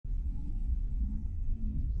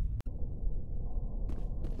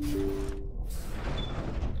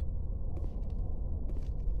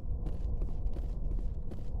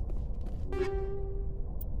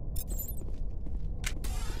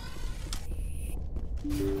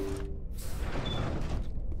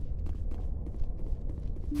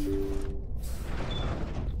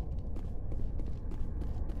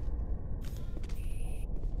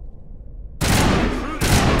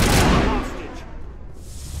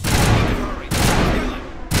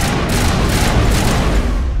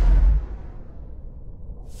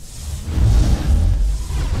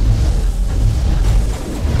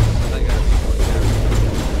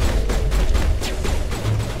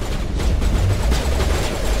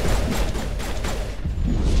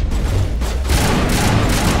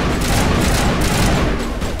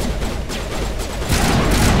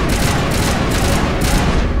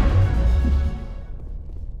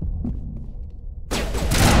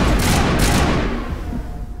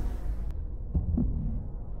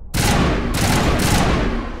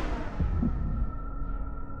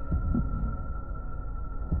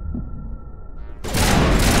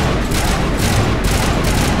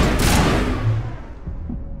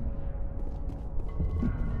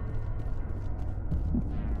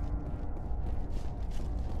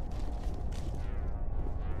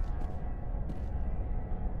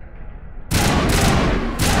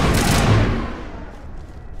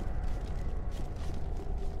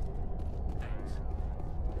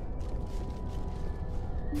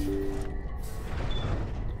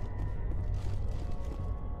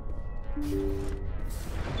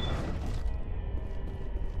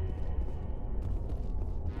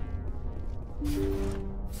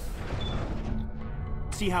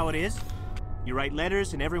See how it is? You write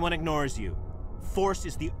letters and everyone ignores you. Force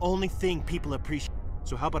is the only thing people appreciate.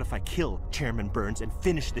 So how about if I kill Chairman Burns and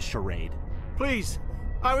finish this charade? Please!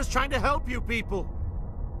 I was trying to help you people!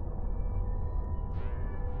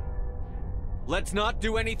 Let's not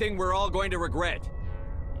do anything we're all going to regret.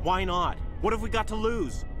 Why not? What have we got to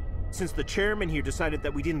lose? Since the chairman here decided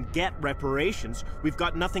that we didn't get reparations, we've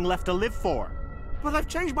got nothing left to live for. But I've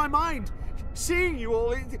changed my mind! Seeing you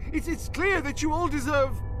all, it's clear that you all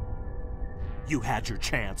deserve... You had your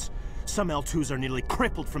chance. Some L2s are nearly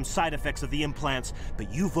crippled from side effects of the implants,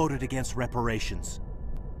 but you voted against reparations.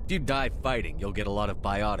 If you die fighting, you'll get a lot of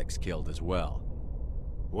biotics killed as well.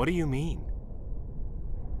 What do you mean?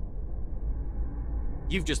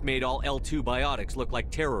 You've just made all L2 biotics look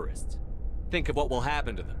like terrorists. Think of what will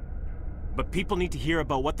happen to them. But people need to hear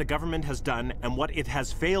about what the government has done and what it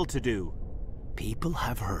has failed to do. People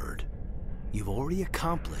have heard. You've already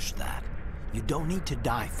accomplished that. You don't need to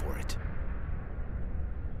die for it.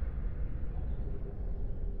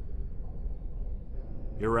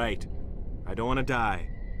 You're right. I don't want to die.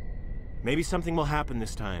 Maybe something will happen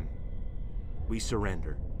this time. We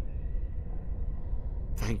surrender.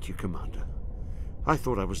 Thank you, Commander. I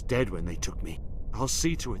thought I was dead when they took me. I'll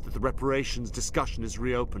see to it that the reparations discussion is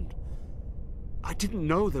reopened. I didn't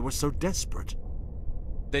know they were so desperate.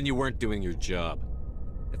 Then you weren't doing your job.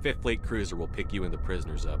 The 5th Fleet cruiser will pick you and the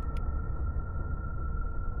prisoners up.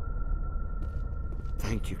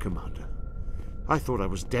 Thank you, Commander. I thought I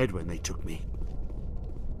was dead when they took me.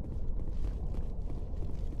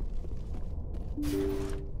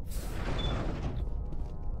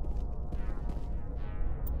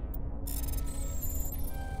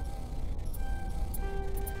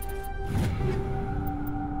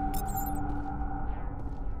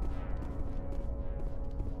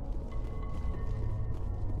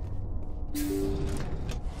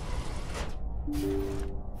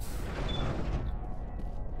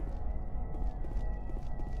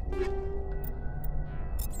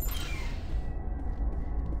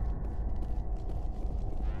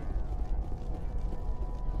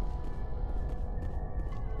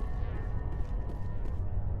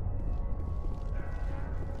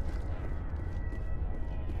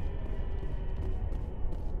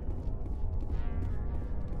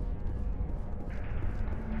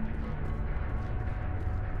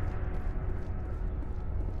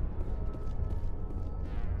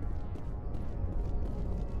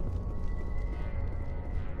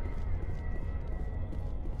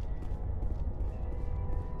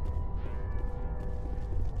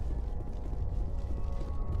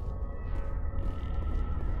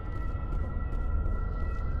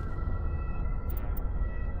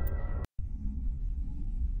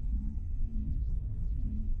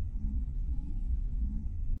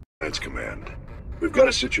 Command. We've got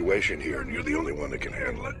a situation here, and you're the only one that can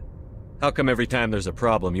handle it. How come every time there's a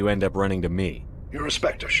problem, you end up running to me? You're a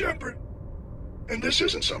Spectre, Shepard. And this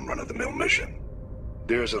isn't some run-of-the-mill mission.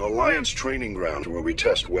 There's an Alliance training ground where we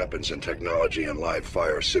test weapons and technology in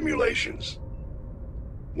live-fire simulations.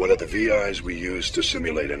 One of the VIs we used to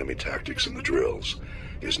simulate enemy tactics in the drills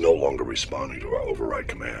is no longer responding to our override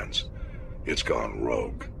commands. It's gone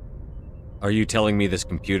rogue. Are you telling me this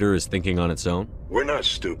computer is thinking on its own? We're not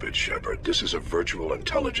stupid, Shepard. This is a virtual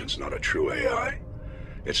intelligence, not a true AI.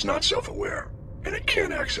 It's not self-aware, and it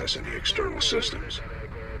can't access any external systems.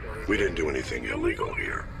 We didn't do anything illegal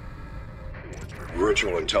here.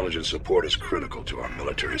 Virtual intelligence support is critical to our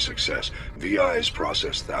military success. VIs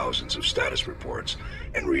process thousands of status reports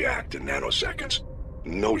and react in nanoseconds.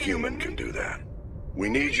 No human can do that. We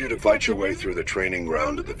need you to fight your way through the training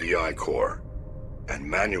ground of the VI core and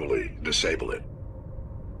manually disable it.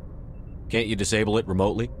 Can't you disable it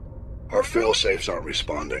remotely? Our failsafes aren't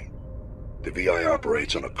responding. The VI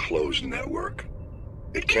operates on a closed network.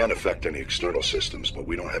 It can affect any external systems, but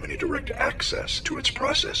we don't have any direct access to its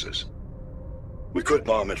processes. We could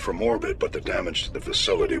bomb it from orbit, but the damage to the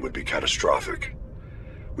facility would be catastrophic.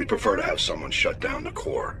 We'd prefer to have someone shut down the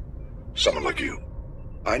core. Someone like you.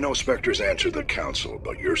 I know Spectres answer the Council,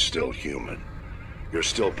 but you're still human. You're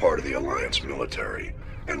still part of the Alliance military,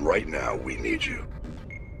 and right now we need you.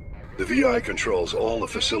 The VI controls all the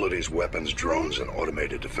facility's weapons, drones, and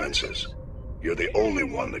automated defenses. You're the only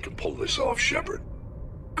one that can pull this off, Shepard.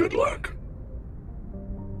 Good luck.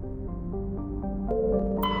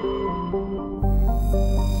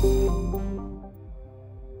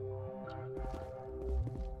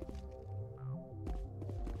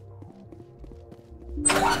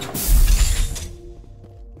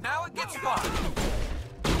 Now it gets fun.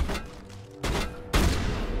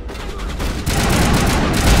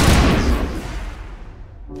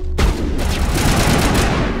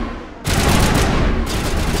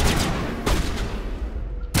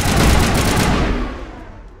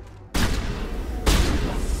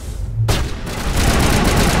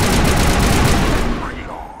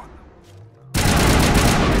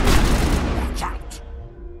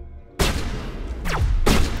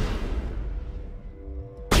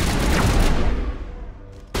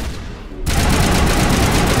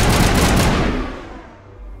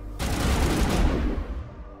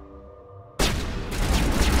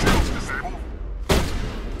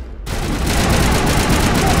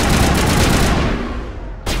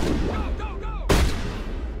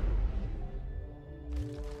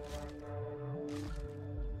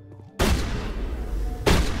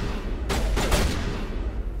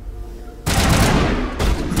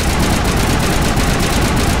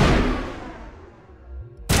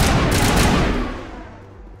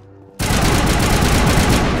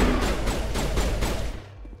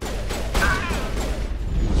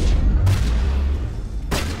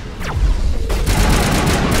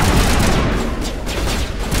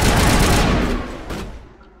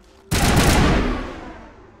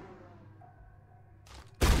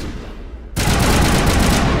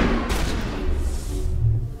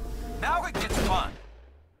 Now it gets fun.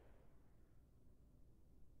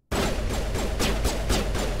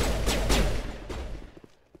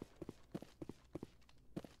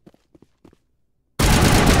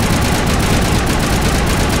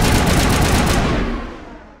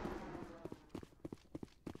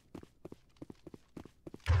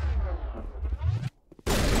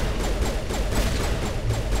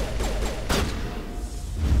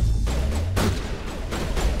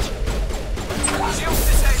 Shields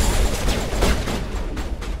disabled.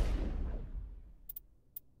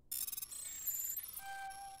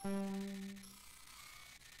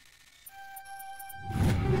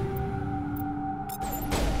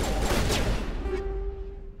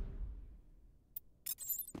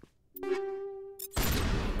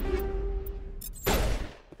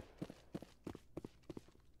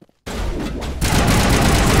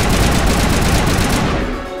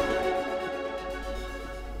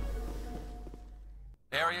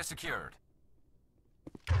 Area secured.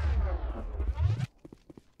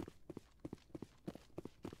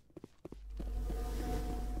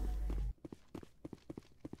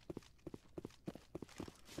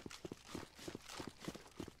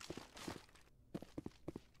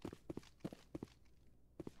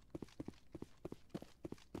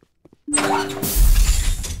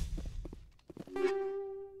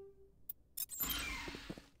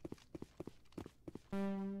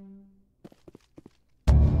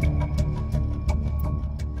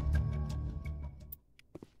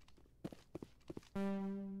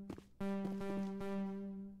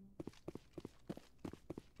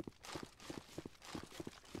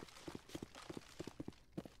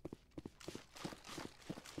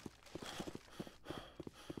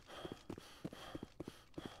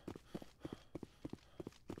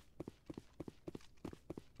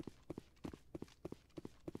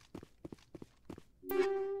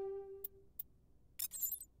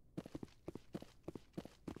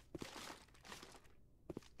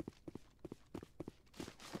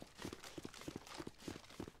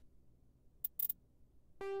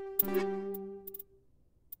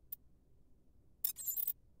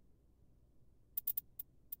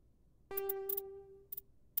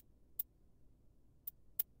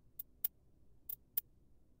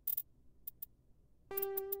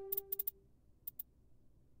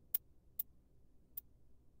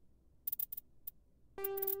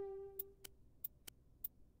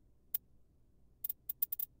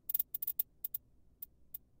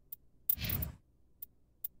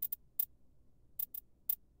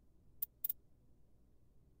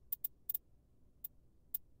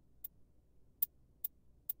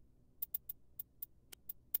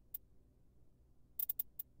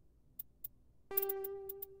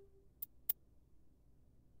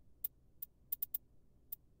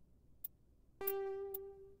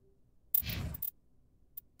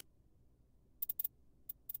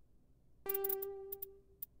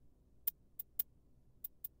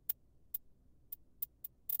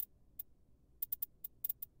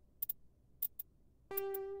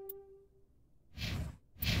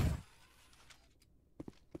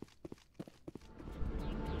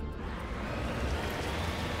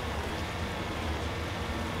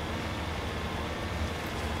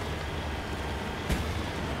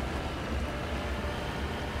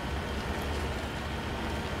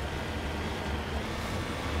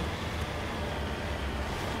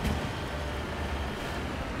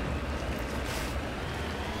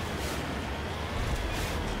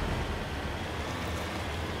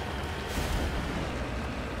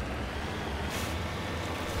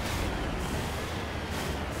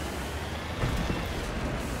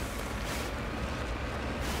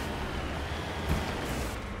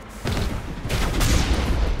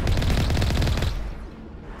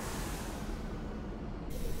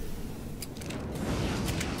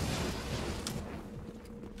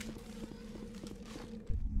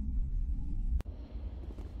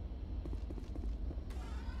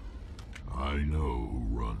 I know who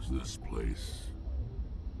runs this place.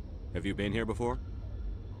 Have you been here before?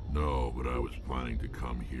 No, but I was planning to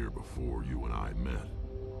come here before you and I met.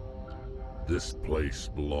 This place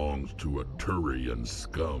belongs to a Turian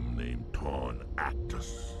scum named Ton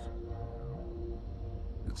Actus.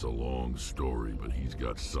 It's a long story, but he's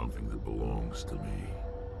got something that belongs to me.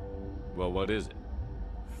 Well, what is it?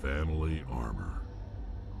 Family armor.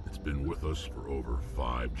 It's been with us for over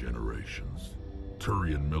 5 generations.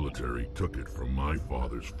 Turian military took it from my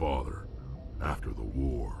father's father after the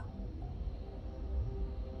war.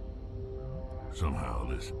 Somehow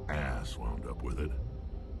this ass wound up with it.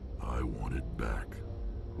 I want it back.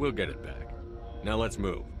 We'll get it back. Now let's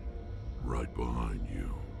move. Right behind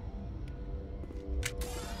you.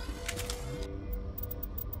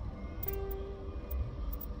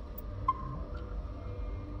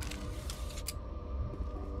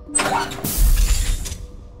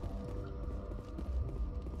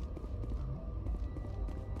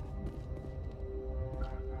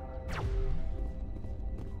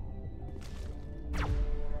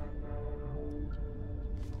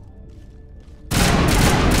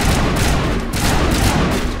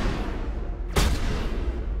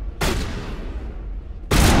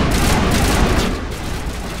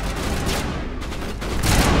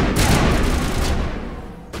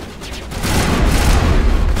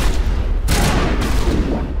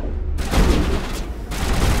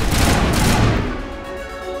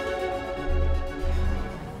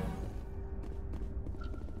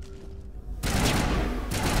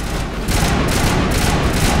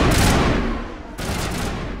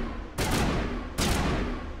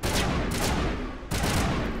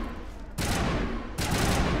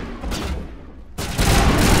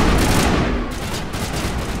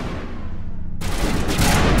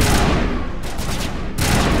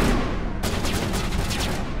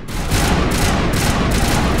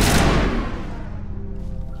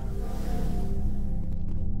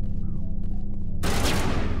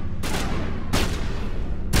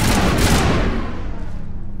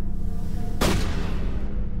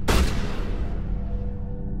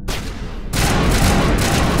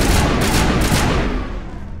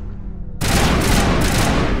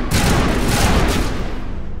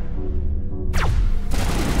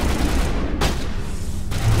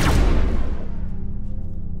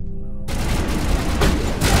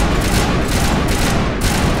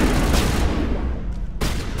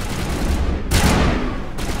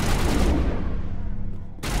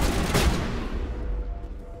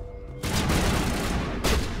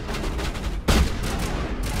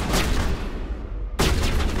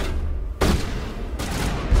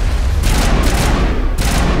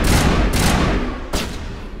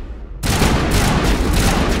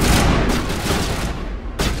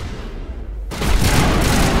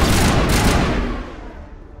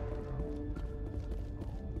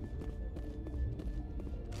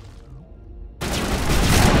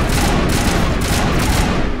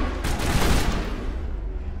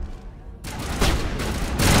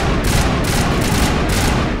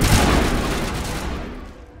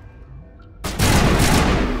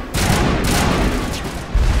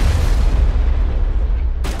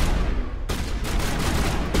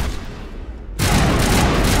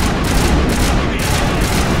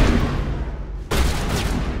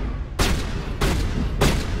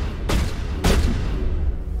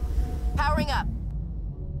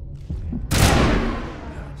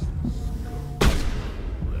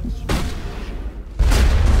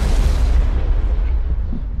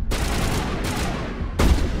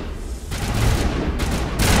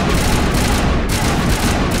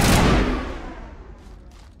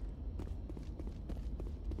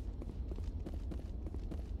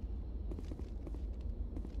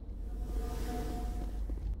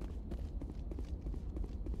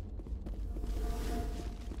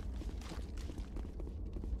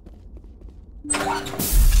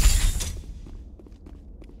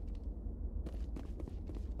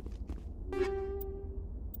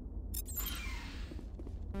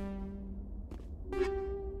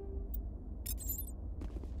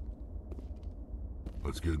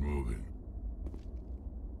 Let's get moving.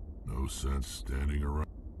 No sense standing around.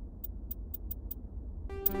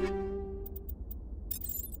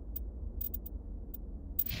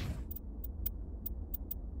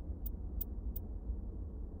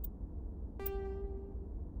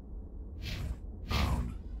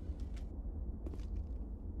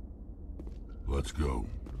 Let's go.